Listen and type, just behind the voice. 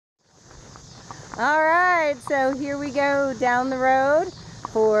All right, so here we go down the road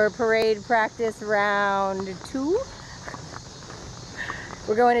for parade practice round 2.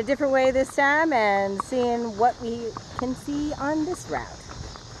 We're going a different way this time and seeing what we can see on this route.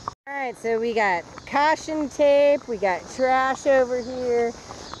 All right, so we got caution tape, we got trash over here,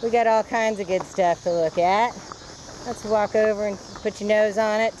 we got all kinds of good stuff to look at. Let's walk over and put your nose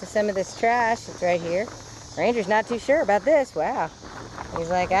on it to some of this trash. It's right here. Ranger's not too sure about this. Wow. He's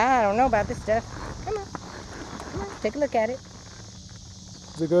like, I don't know about this stuff. Come on. Come on, take a look at it.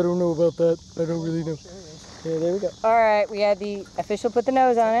 He's like, I don't know about that. I don't really know. Yeah, there we go. All right, we had the official put the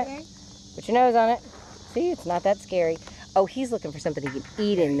nose on it. Put your nose on it. See, it's not that scary. Oh, he's looking for something he can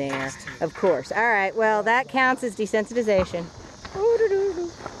eat in there. Of course. All right, well, that counts as desensitization.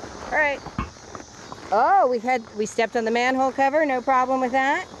 All right. Oh, we stepped on the manhole cover. No problem with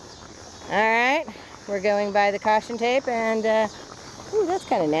that. All right. We're going by the caution tape, and ooh, that's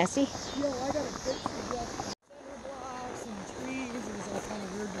kind of nasty. Yo, I got a picture of cinder blocks and trees. It was all kind of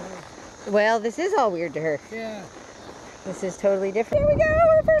weird to her. Well, this is all weird to her. Yeah. This is totally different. Here we go,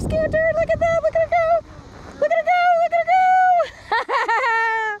 our first canter. Look at that. Look at her go. Look at her go. Look at her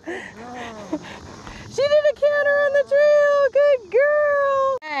go. She did a canter on the trail. Good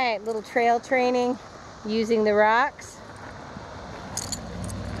girl. All right, little trail training using the rocks.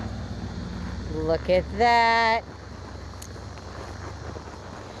 Look at that.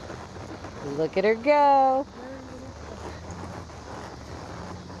 Look at her go.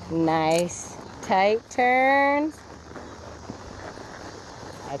 Nice tight turns.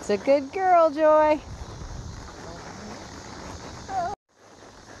 That's a good girl, Joy.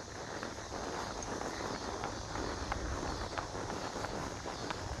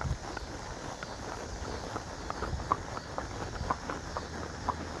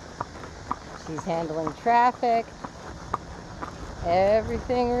 She's handling traffic.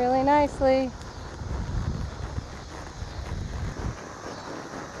 Everything really nicely.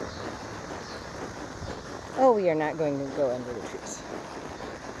 Oh, we are not going to go under the trees.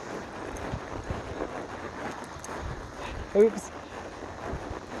 Oops.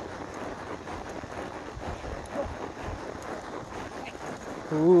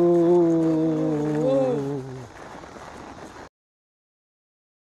 Ooh.